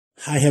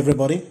Hi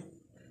everybody,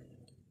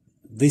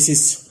 this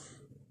is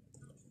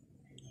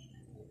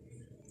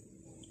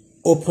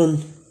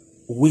Open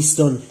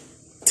Wisdom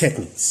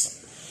Technics.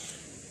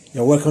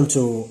 You're welcome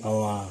to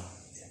our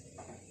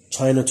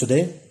channel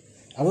today.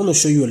 I want to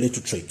show you a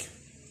little trick.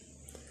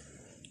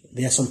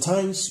 There are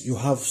sometimes you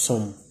have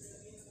some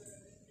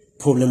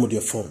problem with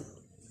your phone.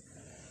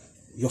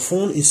 Your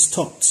phone is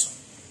stuck.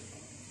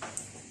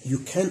 You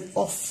can't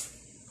off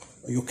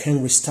or you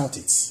can't restart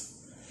it.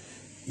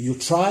 You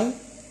try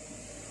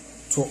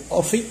to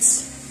off it,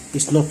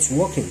 it's not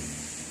working.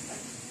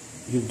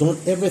 You've done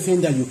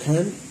everything that you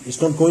can, it's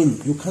not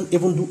going. You can't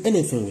even do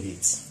anything with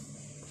it.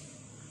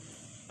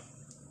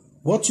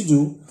 What you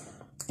do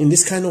in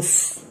this kind of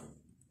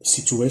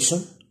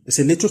situation is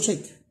a little trick.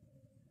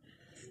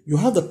 You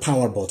have the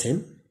power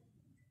button,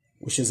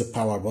 which is the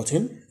power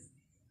button.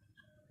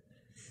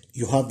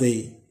 You have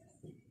the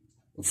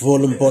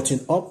volume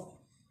button up,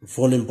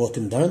 volume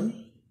button down.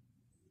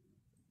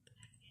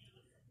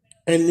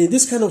 And in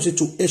this kind of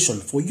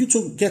situation, for you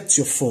to get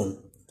your phone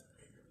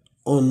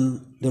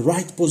on the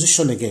right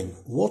position again,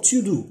 what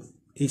you do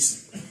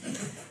is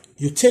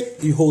you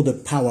hold the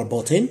power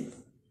button,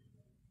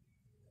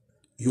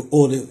 you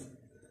hold the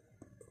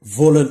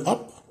volume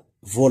up,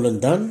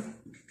 volume down,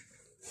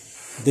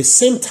 the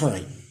same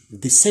time,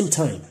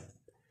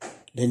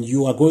 then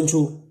you are going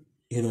to,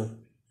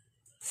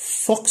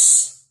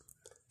 force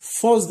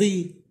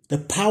the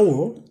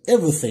power,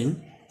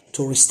 everything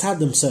to restart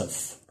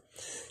themselves.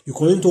 You're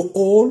going to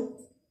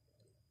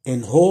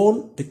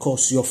hold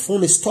because your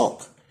phone is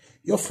stuck.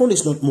 Your phone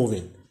is not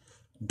moving.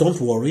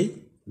 Don't worry.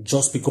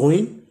 Just be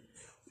going.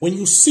 When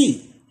you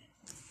see,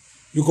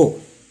 you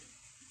go.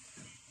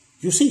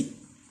 You see.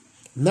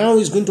 Now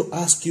it's going to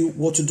ask you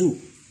what to do.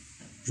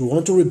 You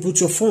want to reboot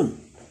your phone.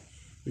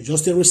 You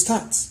just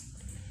restart.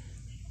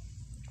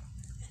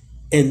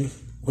 And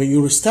when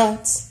you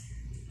restart,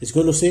 it's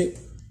going to say,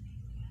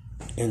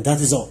 and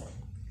that is all.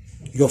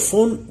 Your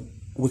phone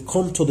will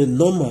come to the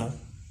normal,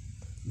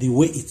 the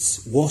way it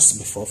was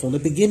before from the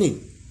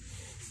beginning.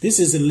 This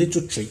is a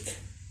little trick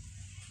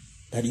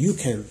that you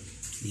can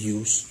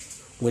use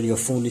when your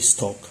phone is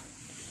stuck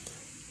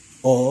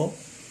or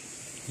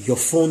your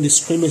phone, the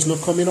screen is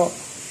not coming up.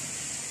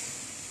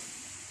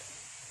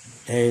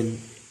 And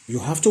you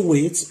have to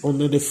wait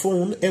until the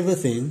phone,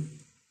 everything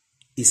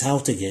is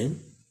out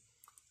again.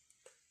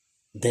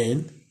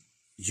 Then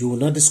you will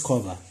not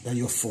discover that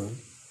your phone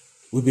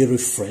will be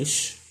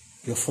refreshed,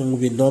 your phone will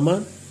be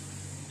normal,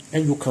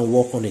 and you can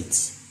work on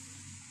it.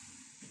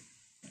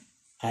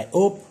 I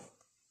hope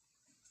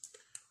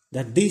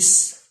that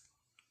this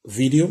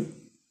video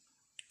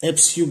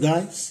helps you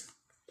guys.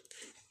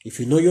 If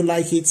you know you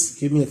like it,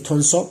 give me a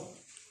thumbs up.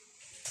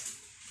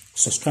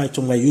 Subscribe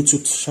to my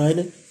YouTube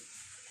channel.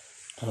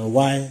 And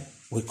while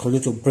we continue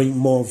to bring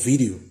more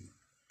video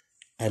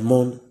and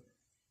more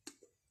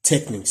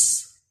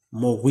techniques,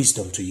 more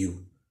wisdom to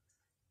you.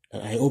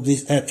 And I hope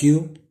this helps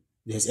you.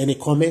 If there's any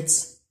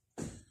comments,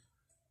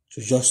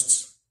 so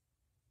just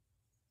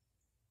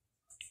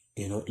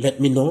let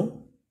me know.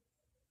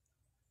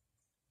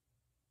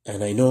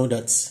 And I know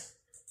that it's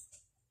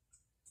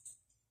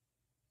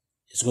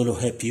going to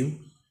help you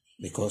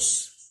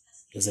because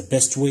it's the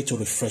best way to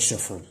refresh your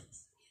phone.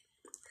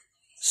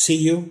 See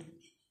you.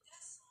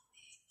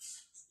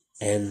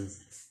 And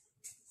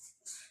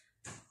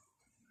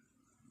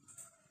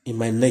in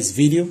my next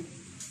video,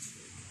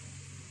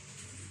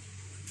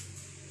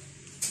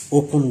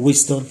 Open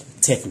Wisdom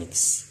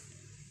Techniques.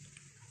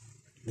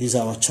 These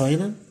are our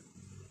channel,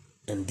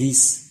 and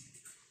this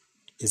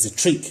is a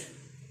trick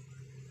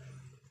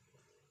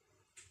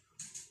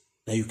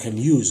that you can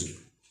use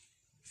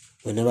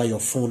whenever your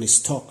phone is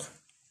stuck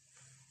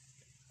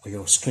or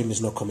your screen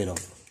is not coming up.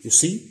 You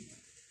see?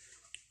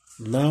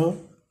 Now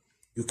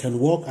you can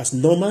walk as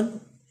normal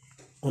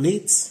on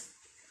it.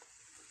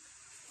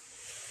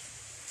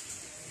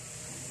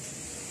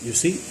 You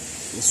see?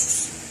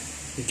 It's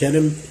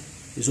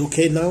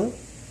okay now,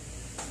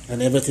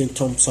 and everything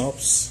thumbs up,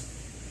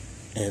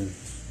 and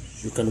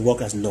you can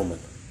walk as normal.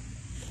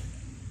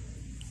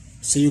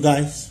 See you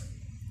guys.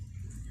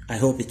 I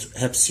hope it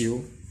helps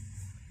you.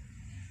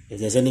 If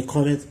there's any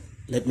comment,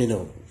 let me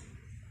know.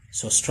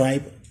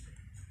 Subscribe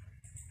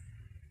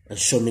and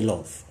show me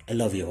love. I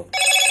love you all.